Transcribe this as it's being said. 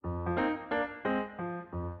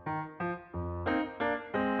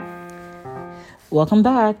Welcome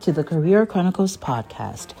back to the Career Chronicles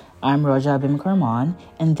podcast. I'm Roja Bim Karman,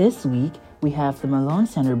 and this week we have the Malone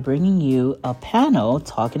Center bringing you a panel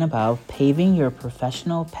talking about paving your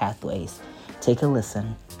professional pathways. Take a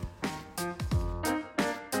listen.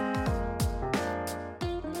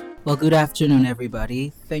 Well, good afternoon, everybody.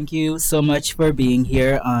 Thank you so much for being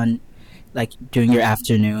here during your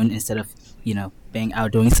afternoon instead of, being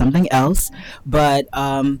out doing something else. But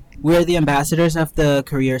we're the ambassadors of the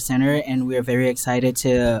Career Center, and we're very excited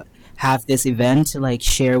to have this event to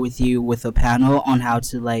share with you with a panel on how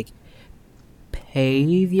to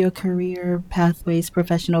pave your career pathways,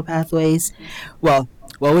 professional pathways. Well,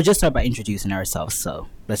 we'll just start by introducing ourselves, so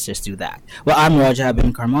let's just do that. Well, I'm Raja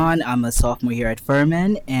bin Karman. I'm a sophomore here at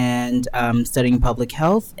Furman, and I'm studying public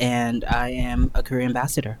health, and I am a career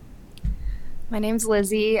ambassador. My name's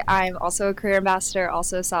Lizzie. I'm also a career ambassador,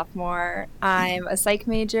 also a sophomore. I'm a psych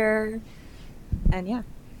major, and then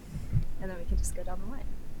we can just go down the line.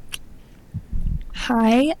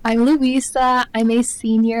 Hi, I'm Luisa. I'm a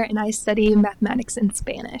senior, and I study mathematics and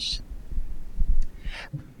Spanish.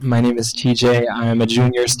 My name is TJ. I'm a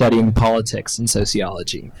junior studying politics and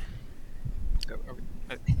sociology.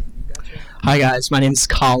 Hi guys, my name is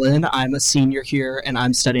Colin. I'm a senior here, and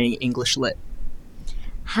I'm studying English Lit.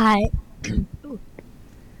 Hi.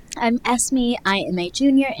 I'm Esme. I am a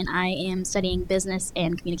junior, and I am studying business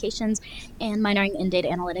and communications and minoring in data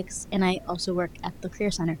analytics, and I also work at the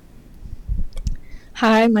Career Center.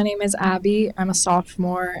 Hi, my name is Abby. I'm a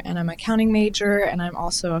sophomore, and I'm an accounting major, and I'm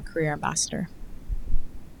also a career ambassador.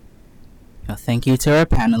 Well, thank you to our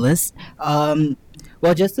panelists.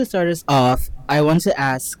 Well, just to start us off, I want to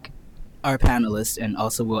ask our panelists, and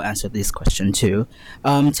also we'll answer this question too.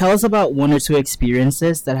 Tell us about one or two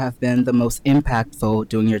experiences that have been the most impactful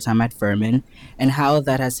during your time at Furman, and how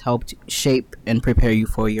that has helped shape and prepare you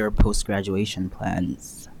for your post-graduation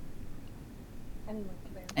plans.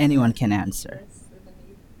 Anyone can answer.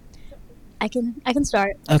 I can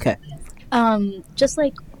start. Okay. Just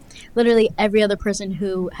like literally every other person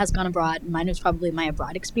who has gone abroad, mine was probably my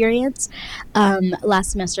abroad experience.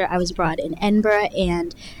 Last semester I was abroad in Edinburgh,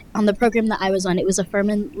 and on the program that I was on, it was a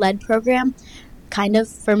Furman-led program, kind of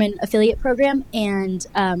Furman affiliate program, and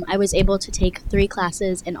I was able to take 3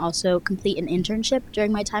 classes and also complete an internship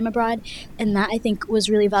during my time abroad, and that I think was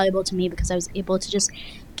really valuable to me because I was able to just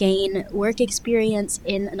gain work experience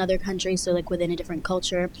in another country, so within a different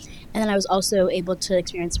culture, and then I was also able to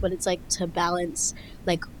experience what it's like to balance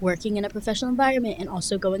working in a professional environment and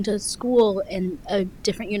also going to school in a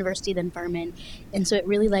different university than Furman, and so it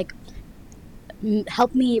really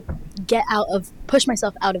helped me push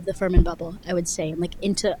myself out of the Furman bubble, I would say, and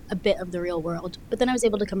into a bit of the real world. But then I was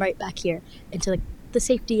able to come right back here into the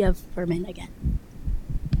safety of Furman again.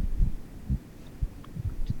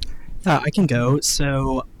 Yeah, I can go.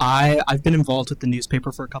 So I've been involved with the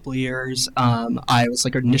newspaper for a couple of years. I was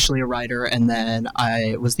initially a writer, and then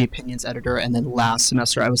I was the opinions editor, and then last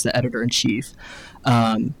semester I was the editor-in-chief.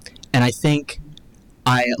 And I think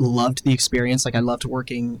I loved the experience. I loved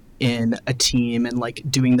working in a team and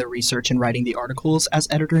doing the research and writing the articles as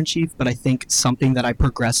editor-in-chief. But I think something that I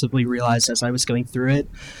progressively realized as I was going through it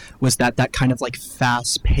was that kind of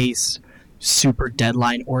fast-paced, super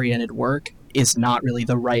deadline-oriented work is not really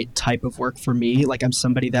the right type of work for me. I'm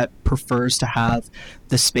somebody that prefers to have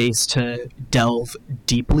the space to delve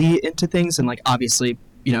deeply into things, and obviously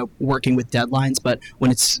working with deadlines, but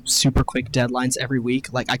when it's super quick deadlines every week,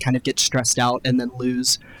 I kind of get stressed out and then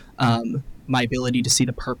lose my ability to see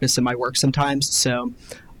the purpose in my work sometimes. So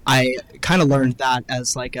I kind of learned that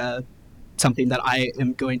as something that I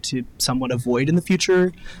am going to somewhat avoid in the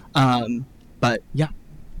future. But yeah,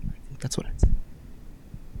 I think that's what I'd say.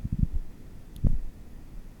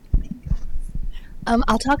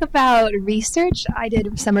 I'll talk about research. I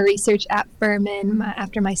did summer research at Furman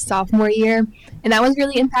after my sophomore year, and that was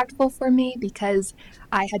really impactful for me because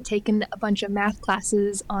I had taken a bunch of math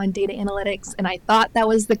classes on data analytics, and I thought that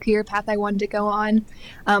was the career path I wanted to go on.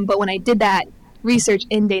 But when I did that research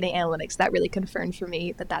in data analytics, that really confirmed for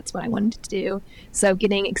me that that's what I wanted to do. So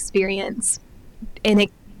getting experience in a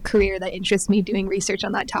career that interests me doing research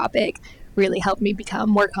on that topic really helped me become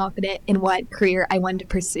more confident in what career I wanted to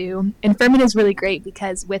pursue. And Furman is really great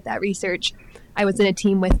because with that research, I was in a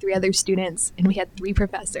team with 3 other students, and we had 3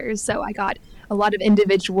 professors. So I got a lot of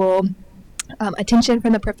individual attention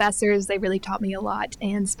from the professors. They really taught me a lot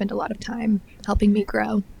and spent a lot of time helping me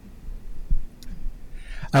grow.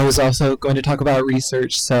 I was also going to talk about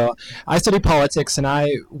research. So I study politics, and I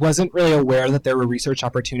wasn't really aware that there were research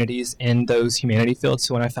opportunities in those humanity fields.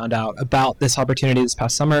 So when I found out about this opportunity this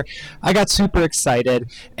past summer, I got super excited,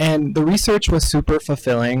 and the research was super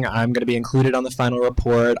fulfilling. I'm going to be included on the final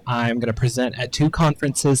report. I'm going to present at 2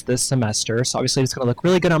 conferences this semester, so obviously it's going to look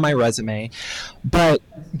really good on my resume. But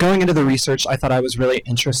going into the research, I thought I was really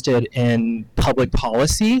interested in public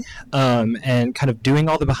policy, and kind of doing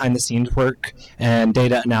all the behind the scenes work and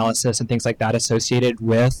data analysis and things like that associated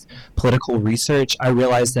with political research. I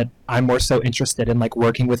realized that I'm more so interested in like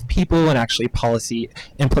working with people and actually policy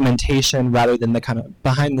implementation rather than the kind of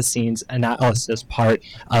behind the scenes analysis part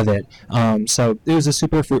of it. So it was a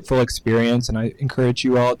super fruitful experience, and I encourage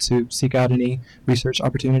you all to seek out any research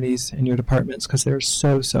opportunities in your departments because there are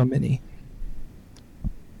so many.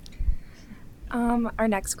 Our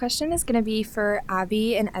next question is going to be for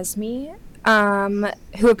Abby and Esme,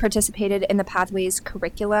 who have participated in the Pathways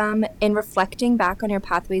curriculum. In reflecting back on your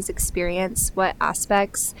Pathways experience, what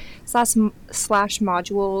aspects slash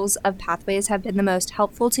modules of Pathways have been the most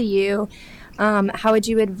helpful to you? How would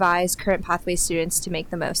you advise current Pathways students to make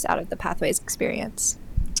the most out of the Pathways experience?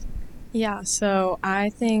 Yeah, so I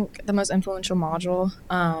think the most influential module,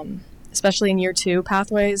 especially in year 2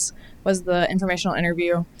 Pathways, was the informational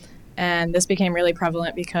interview. And this became really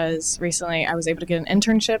prevalent because recently I was able to get an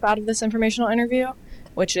internship out of this informational interview,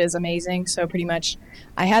 which is amazing. So pretty much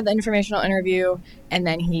I had the informational interview, and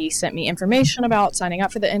then he sent me information about signing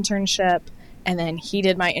up for the internship, and then he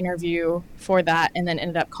did my interview for that and then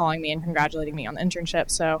ended up calling me and congratulating me on the internship.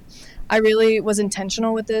 So I really was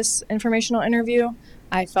intentional with this informational interview.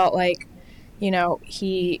 I felt like,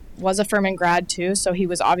 he was a Furman grad too, so he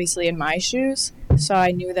was obviously in my shoes. So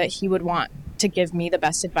I knew that he would want to give me the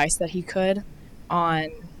best advice that he could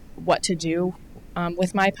on what to do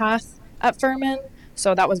with my path at Furman.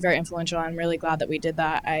 So that was very influential. I'm really glad that we did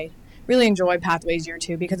that. I really enjoy Pathways year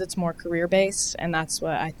 2 because it's more career-based, and that's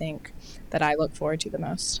what I think that I look forward to the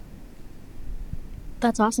most.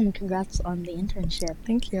 That's awesome. Congrats on the internship.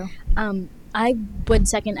 Thank you. I would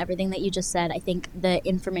second everything that you just said. I think the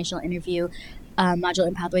informational interview module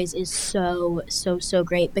in Pathways is so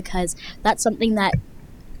great because that's something that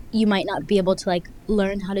you might not be able to like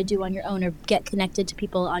learn how to do on your own or get connected to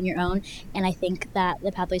people on your own. And I think that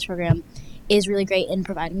the Pathways program is really great in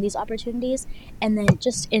providing these opportunities. And then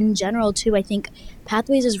just in general too, I think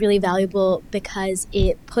Pathways is really valuable because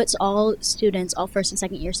it puts all students, all first and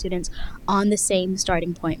second year students, on the same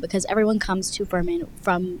starting point because everyone comes to Furman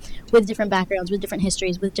with different backgrounds, with different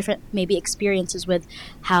histories, with different maybe experiences with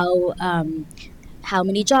how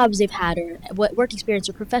many jobs they've had or what work experience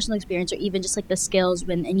or professional experience or even just like the skills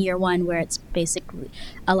when in year 1 where it's basically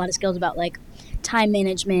a lot of skills about like time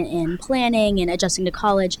management and planning and adjusting to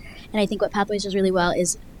college. And I think what Pathways does really well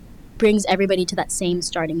is brings everybody to that same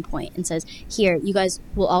starting point and says, here, you guys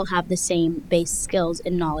will all have the same base skills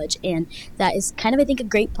and knowledge. And that is kind of, I think, a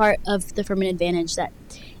great part of the Furman Advantage that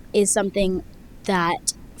is something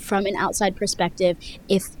that from an outside perspective,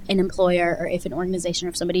 if an employer or if an organization or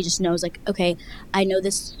if somebody just knows like, okay, I know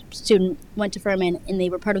this student went to Furman and they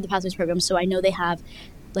were part of the Pathways program, so I know they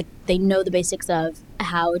know the basics of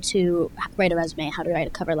how to write a resume, how to write a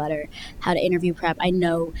cover letter, how to interview prep. I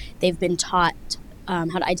know they've been taught how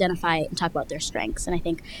to identify and talk about their strengths. And I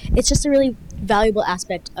think it's just a really valuable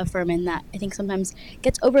aspect of Furman that I think sometimes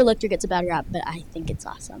gets overlooked or gets a bad rap, but I think it's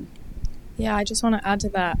awesome. Yeah, I just want to add to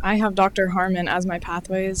that. I have Dr. Harmon as my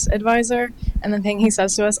Pathways advisor, and the thing he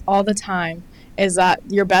says to us all the time is that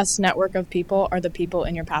your best network of people are the people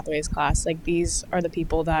in your Pathways class. Like, these are the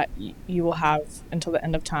people that you will have until the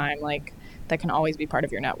end of time, like, that can always be part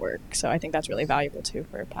of your network. So I think that's really valuable, too,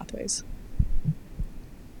 for Pathways.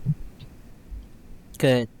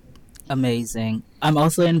 Good. Amazing. I'm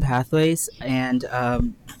also in Pathways, and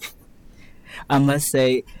I must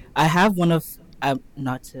say, I have one of,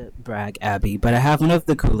 not to brag, Abby, but I have one of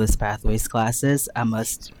the coolest Pathways classes. I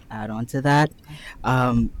must add on to that.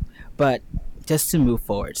 But just to move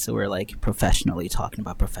forward, so we're like professionally talking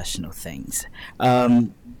about professional things. For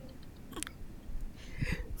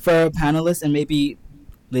panelists, and maybe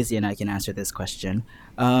Lizzie and I can answer this question.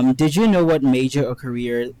 Did you know what major or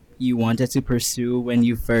career you wanted to pursue when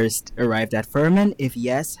you first arrived at Furman? If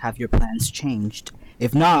yes, have your plans changed?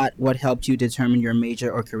 If not, what helped you determine your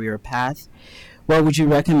major or career path? What would you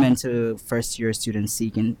recommend to first-year students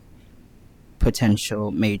seeking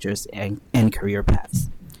potential majors and career paths?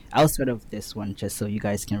 I'll start off this one just so you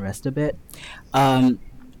guys can rest a bit.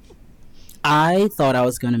 I thought I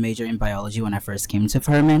was going to major in biology when I first came to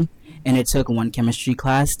Furman, and it took one chemistry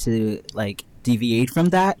class to like deviate from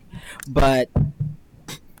that. But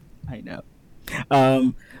I know.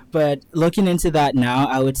 um, but looking into that now,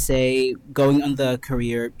 I would say going on the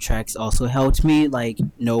career tracks also helped me like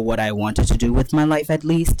know what I wanted to do with my life at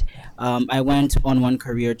least. I went on one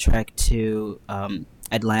career track to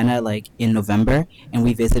Atlanta like in November, and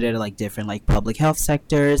we visited like different like public health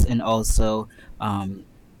sectors and also um,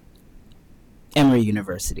 Emory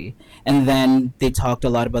University. And then they talked a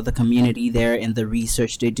lot about the community there and the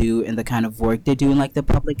research they do and the kind of work they do in like the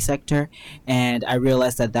public sector. And I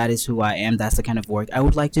realized that that is who I am. That's the kind of work I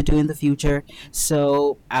would like to do in the future.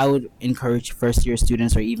 So I would encourage first year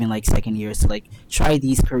students or even like second years to like try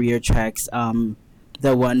these career tracks.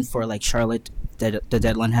 The one for like Charlotte, the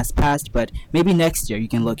deadline has passed, but maybe next year you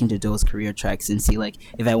can look into those career tracks and see like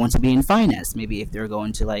if I want to be in finance, maybe if they're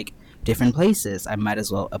going to like different places, I might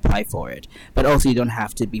as well apply for it. But also, you don't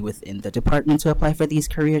have to be within the department to apply for these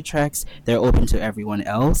career tracks. They're open to everyone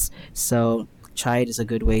else. So try it is a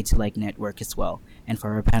good way to like network as well. And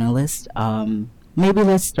for our panelists, maybe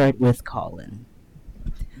let's start with Colin.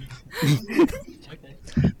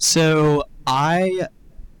 So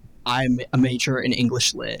I'm a major in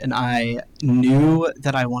English Lit, and I knew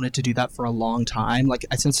that I wanted to do that for a long time. Like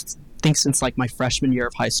I think since like my freshman year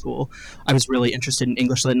of high school, I was really interested in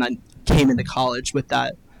English Lit, and I came into college with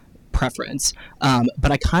that preference.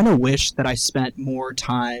 But I kind of wish that I spent more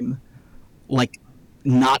time like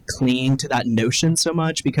not clinging to that notion so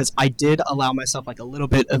much, because I did allow myself like a little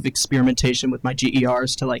bit of experimentation with my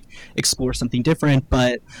GERs to like explore something different,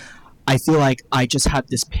 but I feel like I just had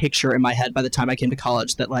this picture in my head by the time I came to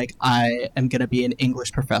college that like I am going to be an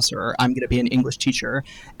English professor, or I'm going to be an English teacher,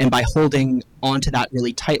 and by holding onto that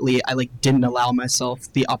really tightly, I like didn't allow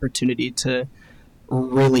myself the opportunity to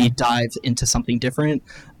really dive into something different.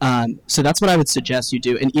 So that's what I would suggest you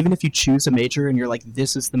do. And even if you choose a major and you're like,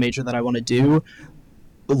 this is the major that I want to do,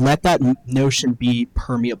 let that notion be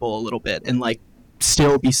permeable a little bit, and like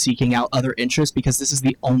still be seeking out other interests, because this is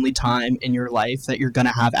the only time in your life that you're going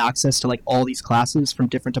to have access to like all these classes from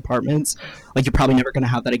different departments. Like you're probably never going to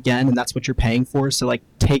have that again, and that's what you're paying for. So like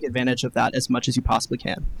take advantage of that as much as you possibly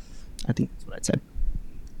can. I think that's what I'd say.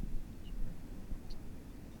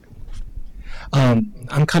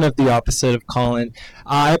 I'm kind of the opposite of Colin.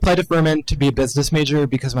 I applied to Furman to be a business major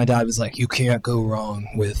because my dad was like, you can't go wrong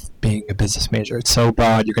with being a business major. It's so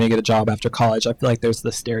broad. You're going to get a job after college. I feel like there's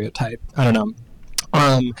this stereotype. I don't know.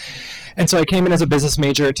 And so I came in as a business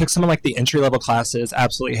major, took some of like the entry level classes,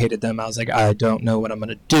 absolutely hated them. I was like, I don't know what I'm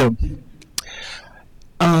going to do.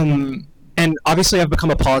 And obviously I've become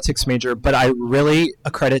a politics major, but I really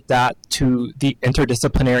accredit that to the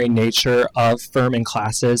interdisciplinary nature of Furman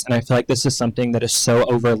classes. And I feel like this is something that is so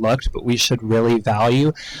overlooked, but we should really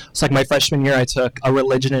value. So like my freshman year, I took a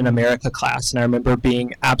Religion in America class, and I remember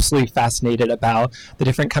being absolutely fascinated about the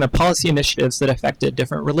different kind of policy initiatives that affected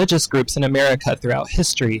different religious groups in America throughout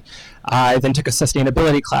history. I then took a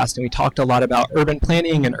sustainability class, and we talked a lot about urban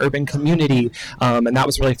planning and urban community, and that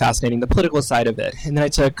was really fascinating, the political side of it. And then I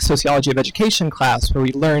took sociology of education class, where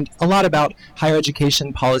we learned a lot about higher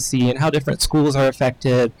education policy and how different schools are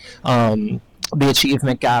affected, the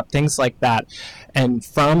achievement gap, things like that. And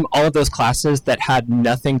from all of those classes that had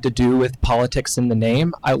nothing to do with politics in the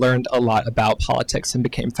name, I learned a lot about politics and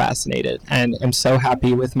became fascinated, and am so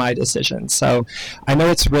happy with my decision. So I know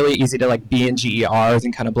it's really easy to like be in GERs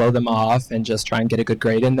and kind of blow them off and just try and get a good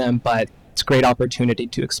grade in them, but it's a great opportunity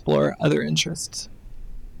to explore other interests.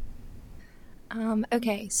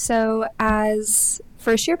 Okay, so as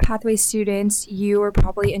first year pathway students, you were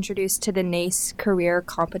probably introduced to the NACE career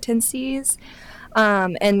competencies.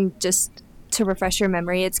 And just to refresh your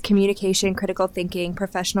memory, it's communication, critical thinking,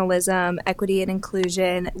 professionalism, equity and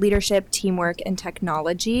inclusion, leadership, teamwork, and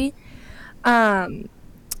technology. And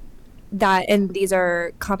these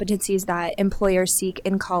are competencies that employers seek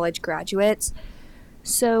in college graduates.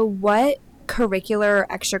 So what curricular or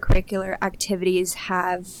extracurricular activities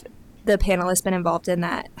have the panelists been involved in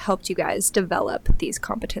that helped you guys develop these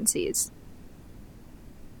competencies?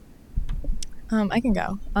 I can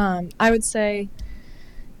go. I would say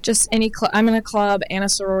just I'm in a club and a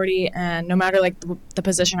sorority, and no matter like the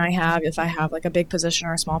position I have, if I have like a big position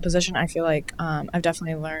or a small position, I feel like I've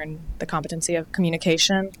definitely learned the competency of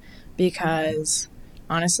communication, because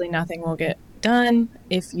honestly nothing will get done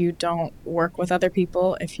if you don't work with other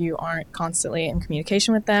people, if you aren't constantly in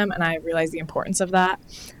communication with them. And I realize the importance of that,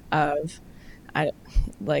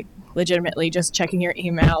 like legitimately just checking your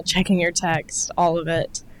email, checking your text, all of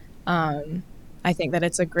it. I think that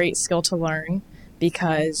it's a great skill to learn,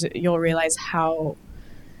 because you'll realize how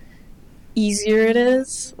easier it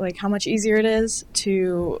is, like how much easier it is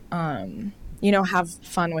to, have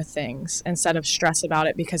fun with things instead of stress about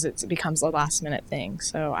it because it becomes a last minute thing.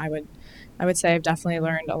 So I would I would say I've definitely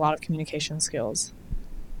learned a lot of communication skills.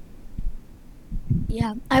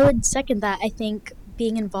 Yeah, I would second that. I think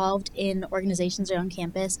being involved in organizations around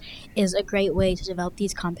campus is a great way to develop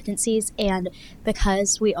these competencies. And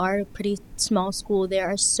because we are a pretty small school, there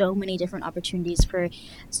are so many different opportunities for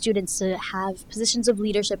students to have positions of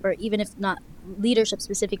leadership, or even if not leadership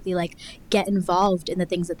specifically, like get involved in the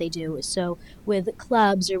things that they do. So with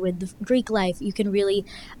clubs or with Greek life, you can really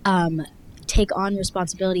take on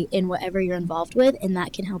responsibility in whatever you're involved with, and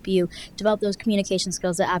that can help you develop those communication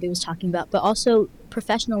skills that Abby was talking about, but also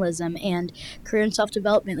professionalism and career and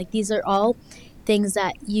self-development. Like, these are all things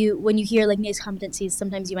that when you hear like NACE competencies,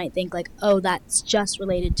 sometimes you might think like, oh, that's just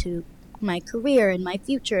related to my career and my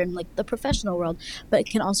future and like the professional world, but it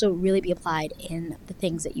can also really be applied in the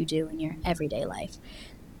things that you do in your everyday life.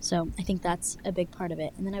 So I think that's a big part of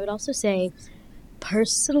it. And then I would also say,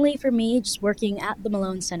 personally, for me, just working at the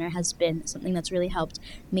Malone Center has been something that's really helped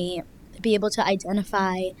me be able to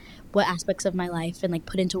identify what aspects of my life and like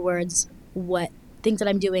put into words what things that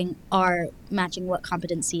I'm doing are matching what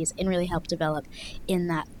competencies, and really help develop in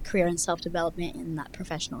that career and self-development and that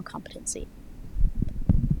professional competency.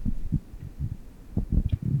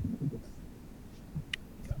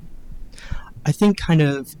 I think kind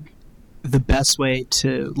of the best way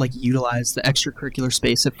to like utilize the extracurricular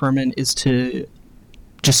space at Furman is to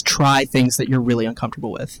just try things that you're really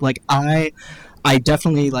uncomfortable with. Like I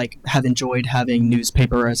definitely like have enjoyed having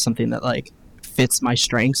newspaper as something that like fits my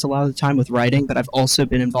strengths a lot of the time with writing, but I've also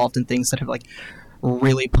been involved in things that have like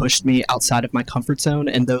really pushed me outside of my comfort zone,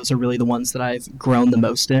 and those are really the ones that I've grown the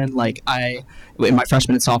most in. Like in my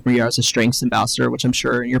freshman and sophomore year, I was a strengths ambassador, which I'm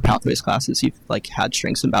sure in your pathways classes you've like had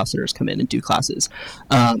strengths ambassadors come in and do classes.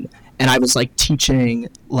 And I was like teaching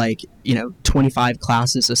like 25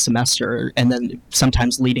 classes a semester, and then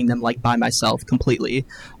sometimes leading them like by myself completely,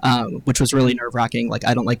 which was really nerve-wracking. Like,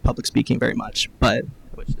 I don't like public speaking very much, but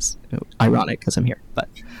which is ironic because I'm here. But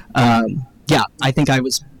yeah, I think I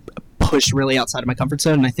was pushed really outside of my comfort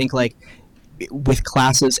zone, and I think like with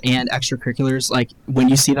classes and extracurriculars, like when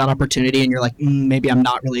you see that opportunity and you're like, maybe I'm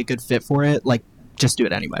not really a good fit for it, like just do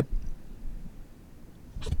it anyway.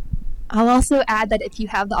 I'll also add that if you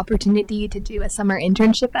have the opportunity to do a summer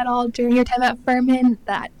internship at all during your time at Furman,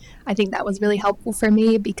 that I think that was really helpful for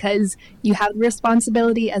me, because you have the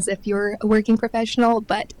responsibility as if you're a working professional,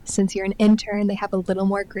 but since you're an intern, they have a little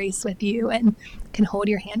more grace with you and can hold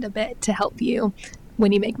your hand a bit to help you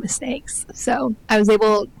when you make mistakes. So I was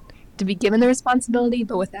able to be given the responsibility,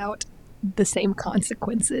 but without the same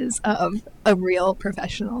consequences of a real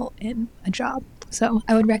professional in a job. So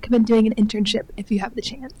I would recommend doing an internship if you have the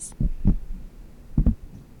chance.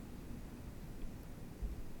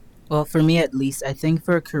 Well, for me at least, I think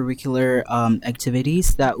for curricular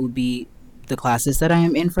activities, that would be the classes that I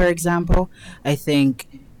am in, for example. I think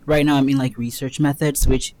right now I'm in like research methods,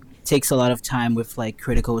 which takes a lot of time with like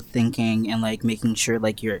critical thinking and like making sure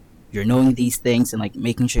like you're knowing these things and like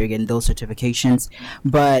making sure you're getting those certifications.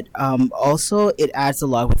 But also it adds a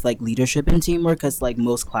lot with like leadership and teamwork, because like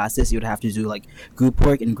most classes you'd have to do like group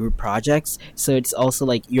work and group projects. So it's also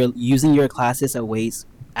like you're using your classes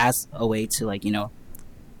as a way to like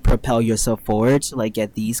propel yourself forward to like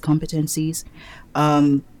get these competencies.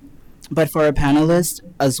 But for a panelist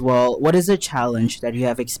as well, what is a challenge that you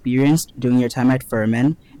have experienced during your time at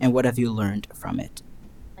Furman, and what have you learned from it?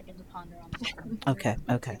 I get to ponder on that.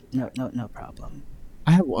 Okay. No problem.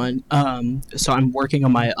 I have one. So I'm working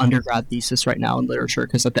on my undergrad thesis right now in literature,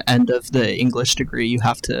 because at the end of the English degree, you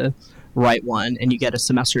have to write one, and you get a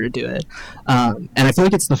semester to do it. And I feel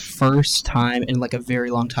like it's the first time in like a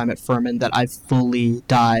very long time at Furman that I've fully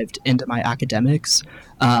dived into my academics.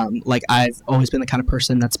 Like, I've always been the kind of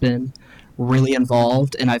person that's been really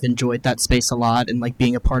involved, and I've enjoyed that space a lot, and like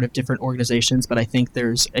being a part of different organizations. But I think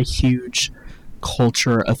there's a huge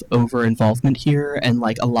culture of over involvement here, and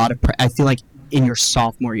like a lot of I feel like in your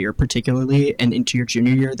sophomore year particularly and into your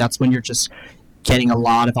junior year, that's when you're just getting a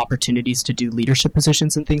lot of opportunities to do leadership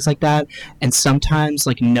positions and things like that. And sometimes,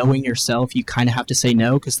 like, knowing yourself, you kind of have to say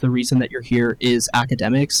no, because the reason that you're here is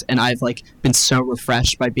academics. And I've like been so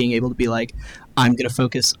refreshed by being able to be like, I'm going to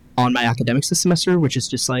focus on my academics this semester, which is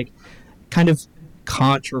just like kind of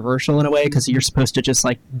controversial in a way, because you're supposed to just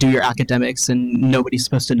like do your academics and nobody's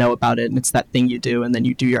supposed to know about it, and it's that thing you do, and then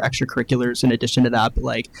you do your extracurriculars in addition to that. But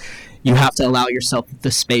like, you have to allow yourself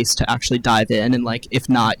the space to actually dive in, and like, if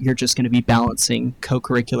not, you're just going to be balancing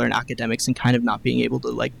co-curricular and academics and kind of not being able to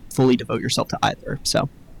like fully devote yourself to either. So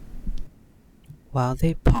While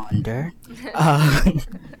they ponder, I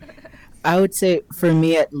would say for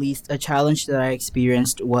me at least, a challenge that I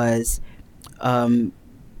experienced was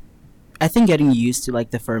I think getting used to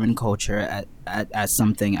like the Furman culture as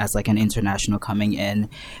something as like an international coming in,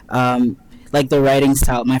 um, like the writing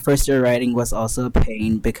style. My first year writing was also a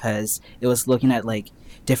pain because it was looking at like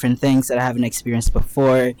different things that I haven't experienced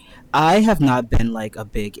before. I have not been like a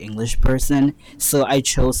big English person, so I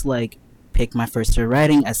chose like pick my first year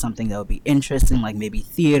writing as something that would be interesting, like maybe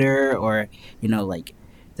theater or like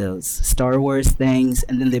those Star Wars things,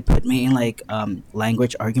 and then they put me in like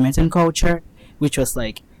language argument and culture, which was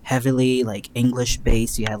like heavily like English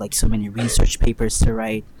based. You had like so many research papers to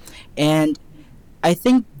write, and I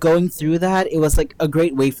think going through that, it was like a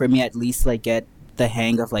great way for me at least like get the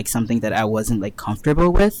hang of like something that I wasn't like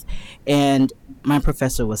comfortable with, and my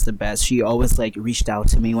professor was the best. She always like reached out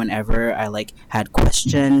to me whenever I like had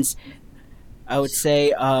questions. I would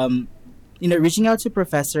say, reaching out to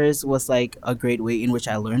professors was like a great way in which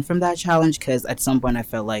I learned from that challenge because at some point I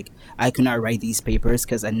felt like I could not write these papers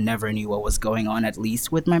because I never knew what was going on, at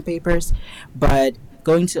least with my papers. But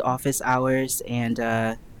going to office hours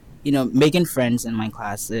and, making friends in my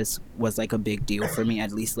classes was like a big deal for me,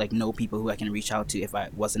 at least like know people who I can reach out to if I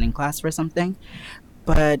wasn't in class for something.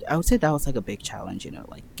 But I would say that was like a big challenge,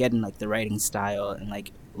 like getting like the writing style and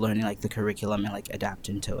like learning like the curriculum and like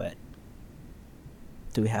adapting to it.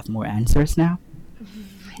 Do we have more answers now?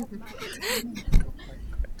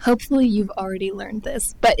 Hopefully you've already learned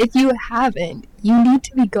this, but if you haven't, you need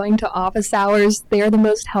to be going to office hours. They are the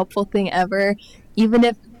most helpful thing ever. Even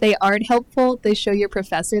if they aren't helpful, they show your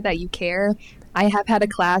professor that you care. I have had a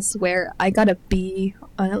class where I got a B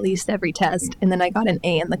on at least every test, and then I got an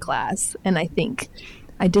A in the class, and I think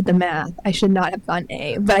I did the math. I should not have gotten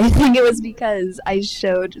A, but I think it was because I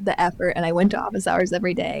showed the effort and I went to office hours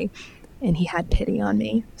every day, and he had pity on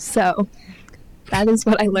me. So that is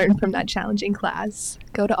what I learned from that challenging class.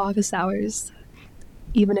 Go to office hours,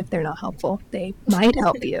 even if they're not helpful. They might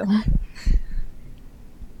help you.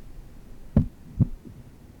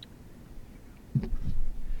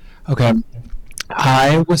 Okay.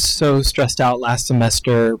 I was so stressed out last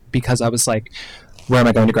semester because I was like, where am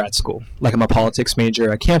I going to grad school? Like, I'm a politics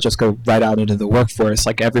major. I can't just go right out into the workforce.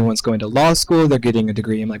 Like, everyone's going to law school. They're getting a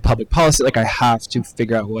degree in like public policy. Like, I have to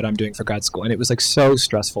figure out what I'm doing for grad school. And it was like so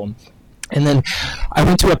stressful. And then I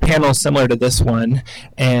went to a panel similar to this one,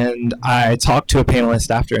 and I talked to a panelist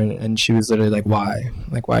after, and she was literally like, why?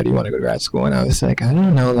 Like, why do you want to go to grad school? And I was like, I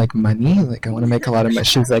don't know, like money? Like, I want to make a lot of money.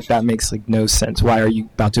 She was like, that makes like no sense. Why are you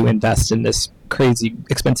about to invest in this crazy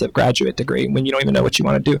expensive graduate degree when you don't even know what you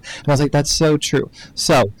want to do? And I was like, that's so true.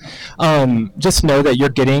 So just know that you're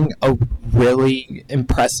getting a really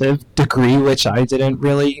impressive degree, which I didn't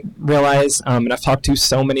really realize. And I've talked to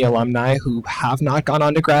so many alumni who have not gone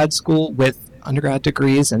on to grad school with undergrad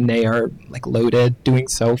degrees, and they are like loaded, doing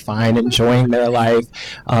so fine, enjoying their life.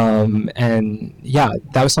 And yeah,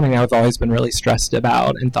 that was something I've always been really stressed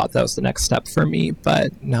about and thought that was the next step for me.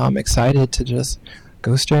 But now I'm excited to just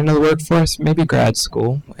go straight into the workforce, maybe grad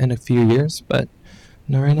school in a few years, but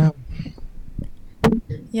not right now.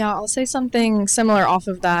 Yeah, I'll say something similar off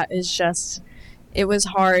of that is just, it was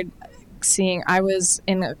hard seeing, I was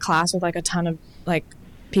in a class with like a ton of like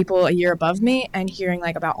people a year above me and hearing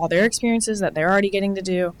like about all their experiences that they're already getting to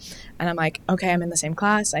do. And I'm like, okay, I'm in the same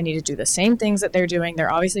class. I need to do the same things that they're doing.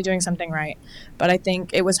 They're obviously doing something right. But I think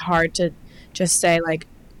it was hard to just say like,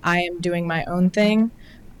 I am doing my own thing.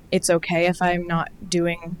 It's okay if I'm not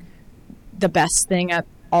doing the best thing at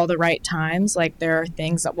all the right times. Like, there are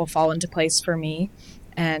things that will fall into place for me.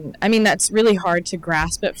 And I mean, that's really hard to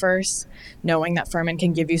grasp at first, knowing that Furman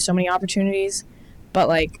can give you so many opportunities, but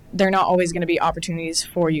like, they're not always going to be opportunities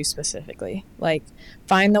for you specifically. Like,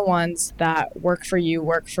 find the ones that work for you,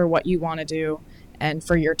 work for what you want to do, and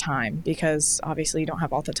for your time, because obviously you don't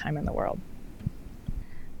have all the time in the world.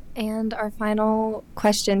 And our final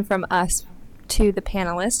question from us to the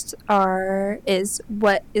panelists is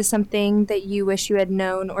what is something that you wish you had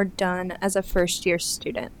known or done as a first year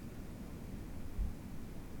student?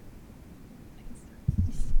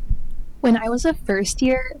 When I was a first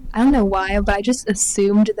year, I don't know why, but I just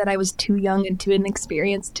assumed that I was too young and too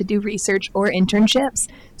inexperienced to do research or internships,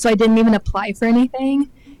 so I didn't even apply for anything.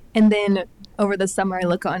 And then over the summer, I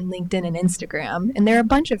look on LinkedIn and Instagram, and there are a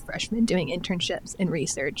bunch of freshmen doing internships and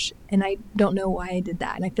research, and I don't know why I did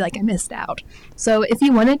that, and I feel like I missed out. So if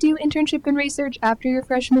you want to do internship and research after your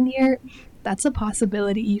freshman year, that's a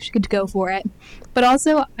possibility. You should go for it. But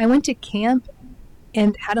also, I went to camp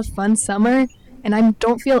and had a fun summer, and I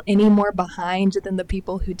don't feel any more behind than the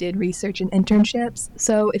people who did research and internships.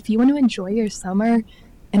 So if you want to enjoy your summer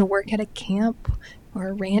and work at a camp or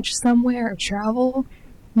a ranch somewhere or travel,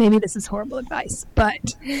 maybe this is horrible advice,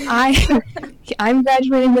 but I'm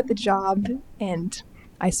graduating with a job, and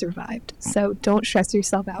I survived. So don't stress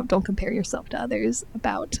yourself out. Don't compare yourself to others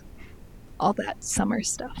about all that summer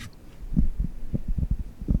stuff.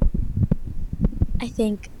 I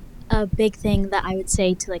think a big thing that I would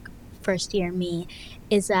say to like first year me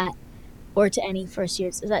is that, or to any first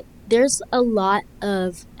years, is that there's a lot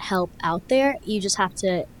of help out there. You just have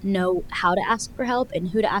to know how to ask for help and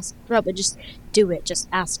who to ask for help, and just do it. Just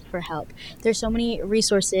ask for help. There's so many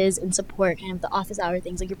resources and support, and the office hour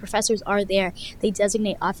things. Like, your professors are there. They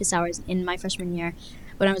designate office hours. In my freshman year,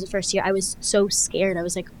 when I was a first year, I was so scared. I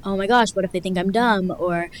was like, oh my gosh, what if they think I'm dumb?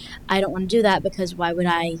 Or I don't want to do that because why would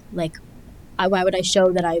I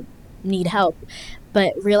show that I need help?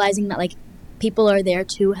 But realizing that like people are there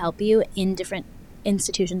to help you in different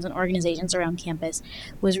institutions and organizations around campus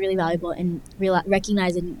was really valuable, and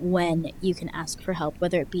recognizing when you can ask for help,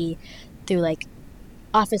 whether it be through like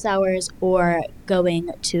office hours or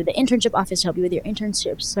going to the internship office to help you with your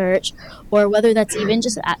internship search, or whether that's even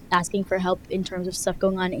just asking for help in terms of stuff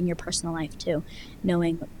going on in your personal life too.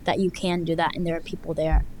 Knowing that you can do that and there are people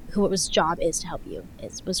there whose job is to help you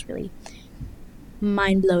was really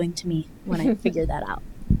mind-blowing to me when I figured that out.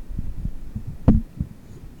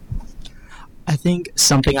 I think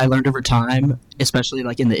something I learned over time, especially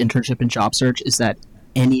like in the internship and job search, is that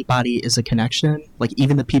anybody is a connection. Like,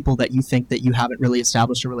 even the people that you think that you haven't really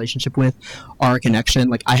established a relationship with are a connection.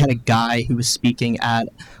 Like, I had a guy who was speaking at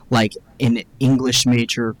like an English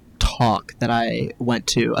major talk that I went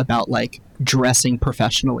to about like dressing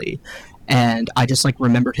professionally, and I just like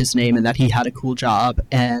remembered his name and that he had a cool job,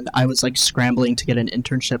 and I was like scrambling to get an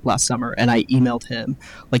internship last summer, and I emailed him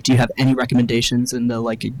like, do you have any recommendations in the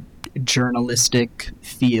like journalistic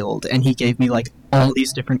field? And he gave me like all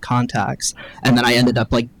these different contacts, and then I ended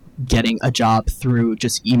up like getting a job through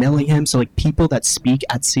just emailing him. So like, people that speak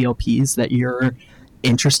at CLPs that you're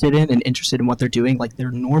interested in and interested in what they're doing, like,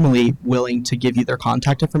 they're normally willing to give you their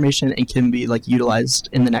contact information and can be like utilized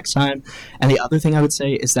in the next time. And the other thing I would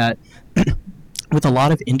say is that with a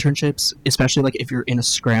lot of internships, especially like if you're in a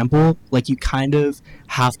scramble, like, you kind of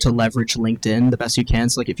have to leverage LinkedIn the best you can.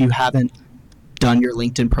 So like, if you haven't done your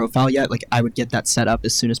LinkedIn profile yet, like, I would get that set up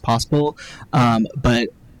as soon as possible. But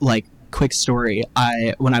like, quick story,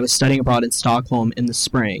 when I was studying abroad in Stockholm in the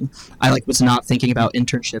spring, I like was not thinking about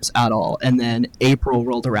internships at all, and then April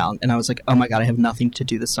rolled around and I was like, oh my god, I have nothing to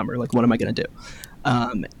do this summer, like, what am I gonna do?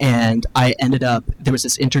 And I ended up, there was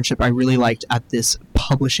this internship I really liked at this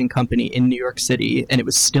publishing company in New York City, and it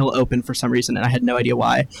was still open for some reason, and I had no idea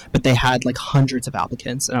why, but they had like hundreds of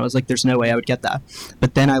applicants, and I was like, there's no way I would get that.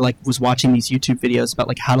 But then I like was watching these YouTube videos about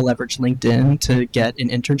like how to leverage LinkedIn to get an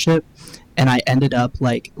internship, and I ended up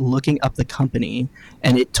like looking up the company,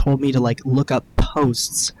 and it told me to like look up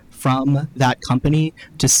posts from that company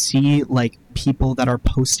to see like people that are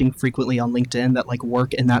posting frequently on LinkedIn that like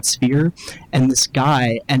work in that sphere. And this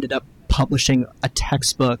guy ended up publishing a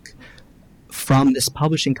textbook from this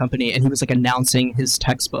publishing company, and he was like announcing his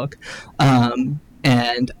textbook.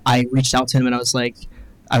 And I reached out to him, and I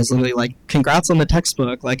was literally like, congrats on the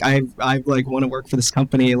textbook. Like, I like want to work for this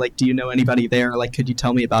company. Like, do you know anybody there? Like, could you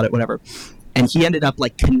tell me about it? Whatever. And he ended up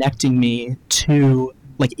like connecting me to,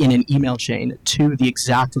 like, in an email chain to the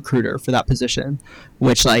exact recruiter for that position,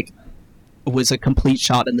 which like was a complete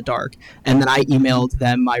shot in the dark. And then I emailed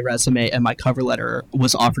them my resume, and my cover letter,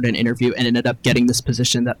 was offered an interview, and ended up getting this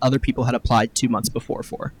position that other people had applied 2 months before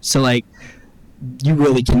for. So like, you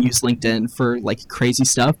really can use LinkedIn for like crazy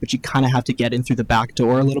stuff, but you kind of have to get in through the back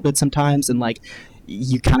door a little bit sometimes, and like,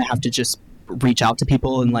 you kind of have to just reach out to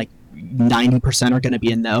people, and like 90% are going to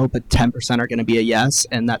be a no, but 10% are going to be a yes,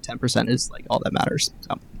 and that 10% is like all that matters.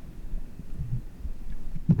 So.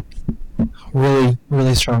 Really,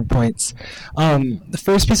 really strong points. The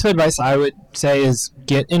first piece of advice I would say is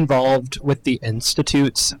get involved with the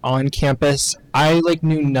institutes on campus. I like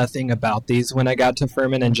knew nothing about these when I got to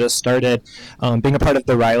Furman and just started being a part of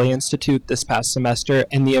the Riley Institute this past semester,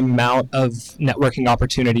 and the amount of networking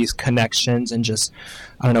opportunities, connections, and just,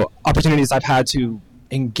 I don't know, opportunities I've had to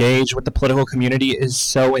engage with the political community is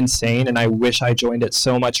so insane, and I wish I joined it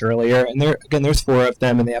so much earlier. And there's 4 of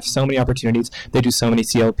them, and they have so many opportunities. They do so many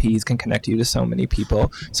CLPs, can connect you to so many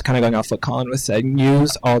people. So kind of going off what Colin was saying,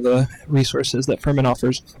 use all the resources that Furman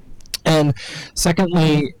offers. And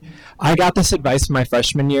secondly, I got this advice my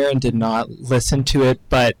freshman year and did not listen to it,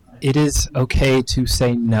 but it is okay to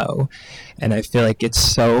say no. And I feel like it's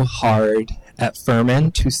so hard at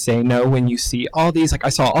Furman to say no when you see all these, like, I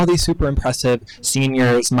saw all these super impressive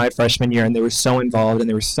seniors my freshman year, and they were so involved and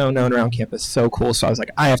they were so known around campus, so cool. So I was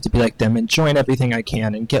like, I have to be like them and join everything I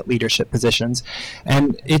can and get leadership positions.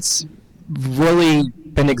 And it's really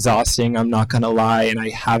been exhausting, I'm not gonna lie, and I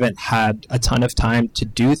haven't had a ton of time to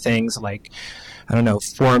do things like I don't know,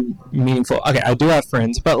 form meaningful. Okay, I do have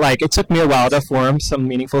friends, but like it took me a while to form some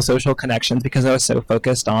meaningful social connections because I was so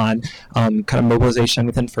focused on kind of mobilization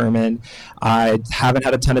within Furman. I haven't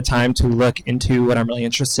had a ton of time to look into what I'm really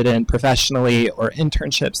interested in professionally or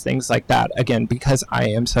internships, things like that. Again, because I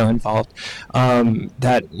am so involved,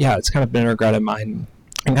 that yeah, it's kind of been a regret of mine.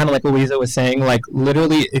 And kind of like Louisa was saying, like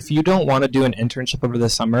literally, if you don't want to do an internship over the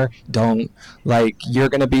summer, don't. Like you're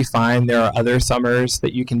gonna be fine. There are other summers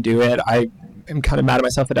that you can do it. I am kind of mad at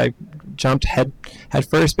myself that I jumped head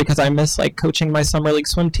first because I miss like coaching my summer league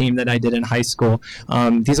swim team that I did in high school.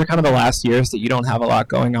 These are kind of the last years that you don't have a lot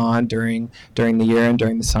going on during the year and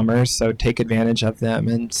during the summers. So take advantage of them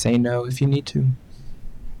and say no if you need to.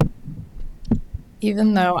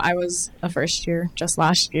 Even though I was a first year just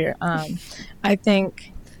last year, I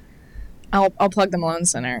think I'll plug the Malone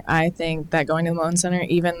Center. I think that going to the Malone Center,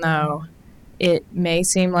 even though it may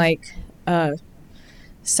seem like a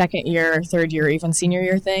second year, third year, even senior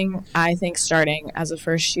year thing, I think starting as a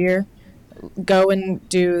first year, go and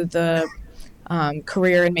do the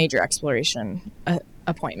career and major exploration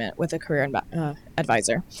appointment with a career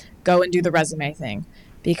advisor. Go and do the resume thing,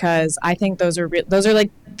 because I think those are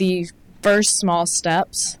like the first small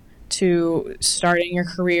steps to starting your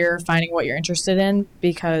career, finding what you're interested in,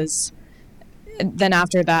 because then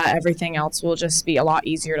after that, everything else will just be a lot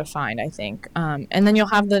easier to find, I think. And then you'll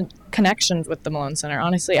have the connections with the Malone Center.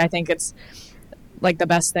 Honestly, I think it's like the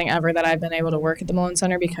best thing ever that I've been able to work at the Malone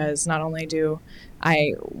Center, because not only do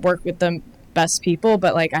I work with the best people,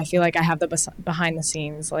 but like I feel like I have the behind the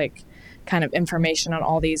scenes like kind of information on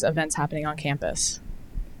all these events happening on campus.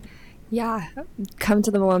 Yeah, come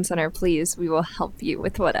to the Malone Center, please. We will help you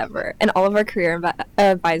with whatever. And all of our career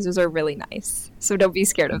advisors are really nice, so don't be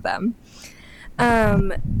scared of them.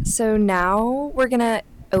 So now we're going to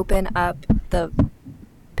open up the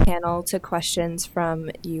panel to questions from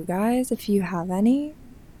you guys, if you have any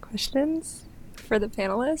questions for the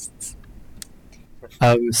panelists.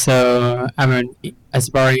 So I'm an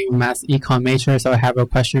aspiring math econ major, so I have a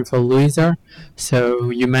question for Louisa. So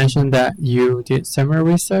you mentioned that you did summer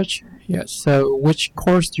research. Yes. So which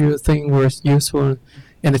course do you think was useful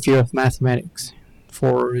in the field of mathematics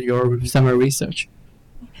for your summer research?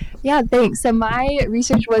 Yeah, thanks. So my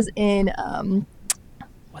research was in data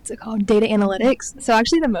analytics. So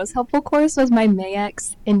actually the most helpful course was my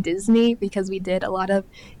MAX in Disney, because we did a lot of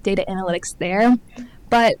data analytics there.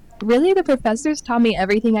 But really the professors taught me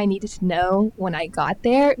everything I needed to know when I got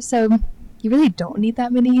there. So you really don't need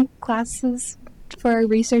that many classes for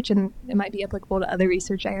research, and it might be applicable to other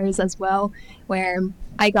research areas as well, where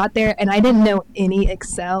I got there and I didn't know any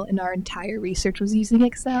Excel, and our entire research was using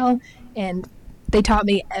Excel, and they taught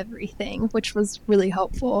me everything, which was really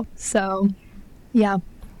helpful. So yeah,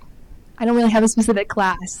 I don't really have a specific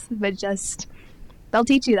class, but just they'll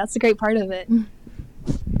teach you. That's the great part of it.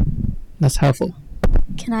 That's helpful.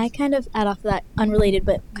 Can I kind of add off of that, unrelated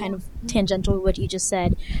but kind of tangential to what you just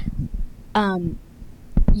said?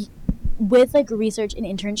 With like research and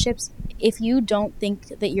internships, if you don't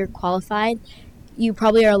think that you're qualified, you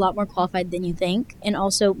probably are a lot more qualified than you think. And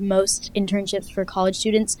also most internships for college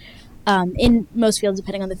students, in most fields,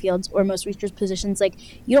 depending on the fields, or most research positions, like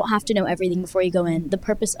you don't have to know everything before you go in. The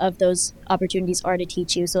purpose of those opportunities are to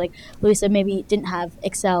teach you. So like Louisa maybe didn't have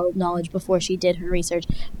Excel knowledge before she did her research,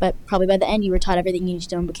 but probably by the end you were taught everything you need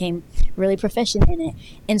to know and became really proficient in it.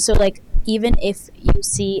 And so like even if you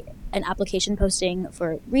see an application posting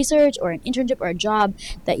for research or an internship or a job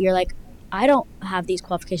that you're like, I don't have these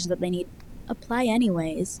qualifications that they need, apply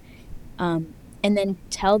anyways. And then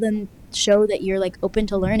tell them, show that you're like open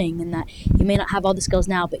to learning, and that you may not have all the skills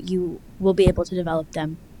now, but you will be able to develop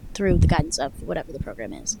them through the guidance of whatever the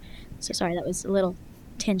program is. So sorry, that was a little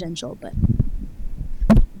tangential, but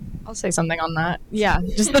I'll say something on that. Yeah,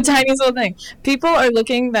 just the tiniest little thing. People are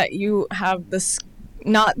looking that you have this,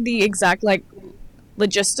 not the exact like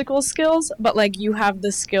logistical skills, but like you have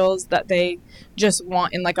the skills that they just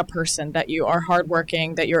want in like a person, that you are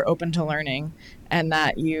hardworking, that you're open to learning, and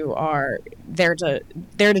that you are there to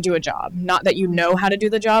do a job. Not that you know how to do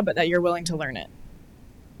the job, but that you're willing to learn it.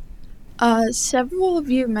 Several of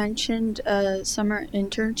you mentioned summer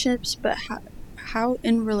internships, but how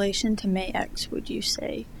in relation to MAX would you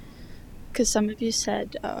say? Because some of you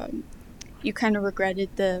said you kind of regretted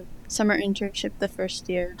the summer internship the first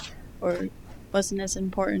year, or wasn't as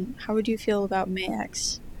important. How would you feel about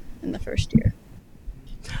MAX in the first year?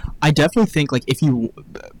 I definitely think like if you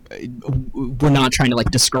we're not trying to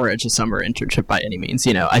like discourage a summer internship by any means,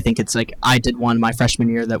 you know. I think it's like I did one my freshman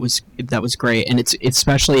year that was great, and it's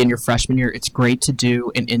especially in your freshman year, it's great to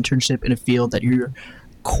do an internship in a field that you're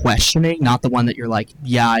questioning, not the one that you're like,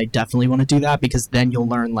 yeah, I definitely want to do that, because then you'll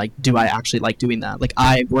learn, like, do I actually like doing that? Like,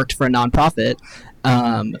 I worked for a nonprofit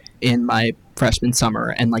in my freshman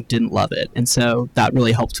summer and like didn't love it, and so that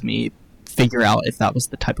really helped me figure out if that was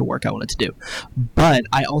the type of work I wanted to do. But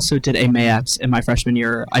I also did a MAX in my freshman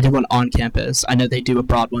year. I did one on campus. I know they do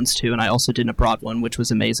abroad ones too, and I also did an abroad one, which was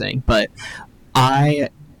amazing. But I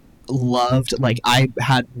loved, like, I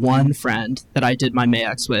had one friend that I did my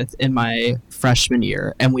MAX with in my freshman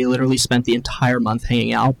year, and we literally spent the entire month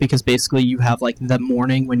hanging out, because basically you have like the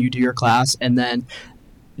morning when you do your class and then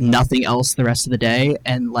nothing else the rest of the day,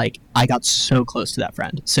 and like I got so close to that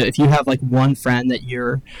friend. So if you have like one friend that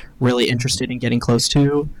you're really interested in getting close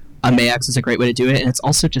to, a MAX is a great way to do it, and it's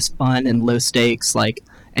also just fun and low stakes, like,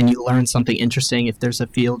 and you learn something interesting. If there's a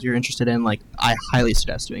field you're interested in, like, I highly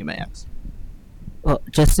suggest doing MAX. Well,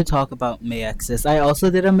 just to talk about MAXs, I also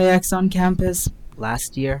did a MAX on campus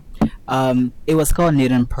last year. It was called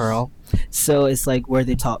Knit and Pearl. So it's like where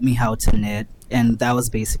they taught me how to knit, and that was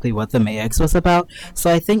basically what the MAX was about.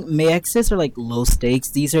 So I think MAXs are like low stakes.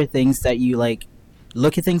 These are things that you like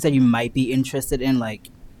look at things that you might be interested in, like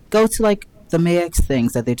go to like the MAX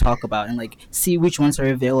things that they talk about and like see which ones are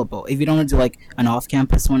available. If you don't want to do like an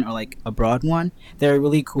off-campus one or like a broad one, there are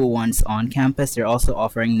really cool ones on campus. They're also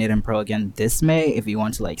offering Knit and Pro again this May if you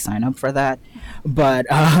want to like sign up for that. But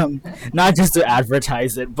not just to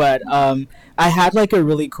advertise it, but I had like a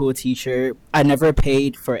really cool teacher. I never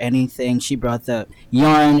paid for anything. She brought the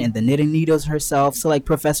yarn and the knitting needles herself. So like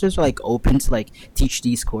professors were like open to like teach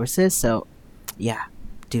these courses. So yeah,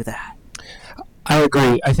 do that. I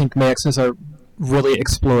agree. I think MAXs are really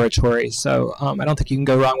exploratory, so I don't think you can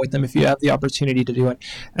go wrong with them if you have the opportunity to do it.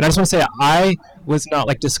 And I just want to say, I was not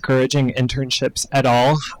like discouraging internships at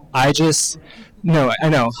all. I just, no, I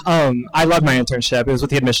know. I love my internship. It was with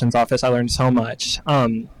the admissions office. I learned so much.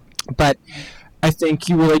 But I think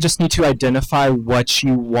you really just need to identify what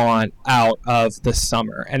you want out of the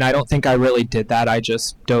summer. And I don't think I really did that. I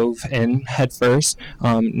just dove in head first,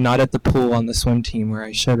 not at the pool on the swim team where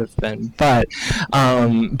I should have been. But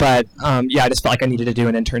yeah, I just felt like I needed to do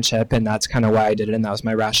an internship, and that's kind of why I did it, and that was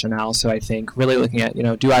my rationale. So I think really looking at,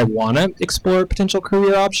 do I want to explore potential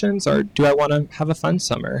career options, or do I want to have a fun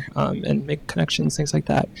summer and make connections, things like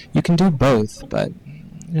that? You can do both, but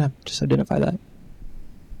yeah, just identify that.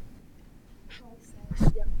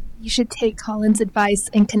 You should take Colin's advice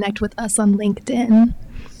and connect with us on LinkedIn.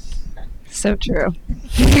 So true.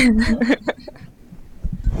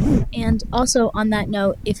 And also on that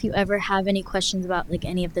note, if you ever have any questions about like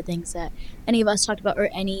any of the things that any of us talked about, or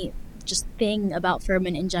any just thing about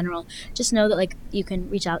Furman in general, just know that like you can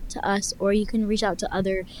reach out to us, or you can reach out to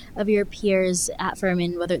other of your peers at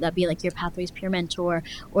Furman, whether that be like your Pathways peer mentor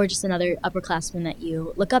or just another upperclassman that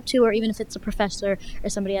you look up to, or even if it's a professor or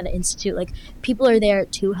somebody at an institute. Like, people are there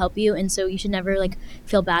to help you, and so you should never like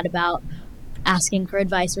feel bad about asking for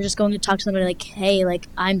advice or just going to talk to somebody like, hey, like,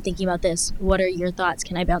 I'm thinking about this, what are your thoughts,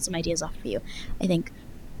 can I bounce some ideas off of you? I think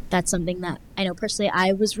that's something that I know personally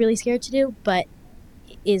I was really scared to do, but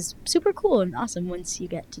is super cool and awesome once you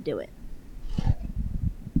get to do it.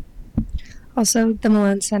 Also, the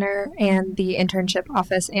Malone Center and the internship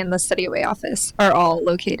office and the study away office are all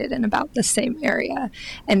located in about the same area,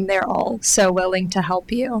 and they're all so willing to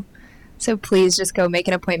help you. So please just go make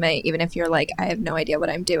an appointment, even if you're like, I have no idea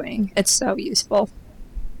what I'm doing. It's so useful.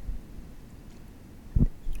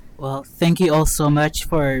 Well, thank you all so much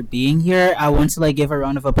for being here. I want to like give a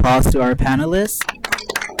round of applause to our panelists.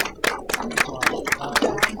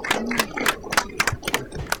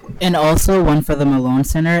 And also one for the Malone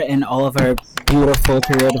Center and all of our beautiful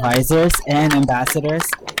career advisors and ambassadors.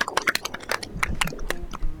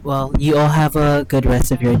 Well, you all have a good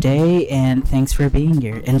rest of your day, and thanks for being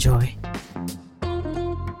here. Enjoy.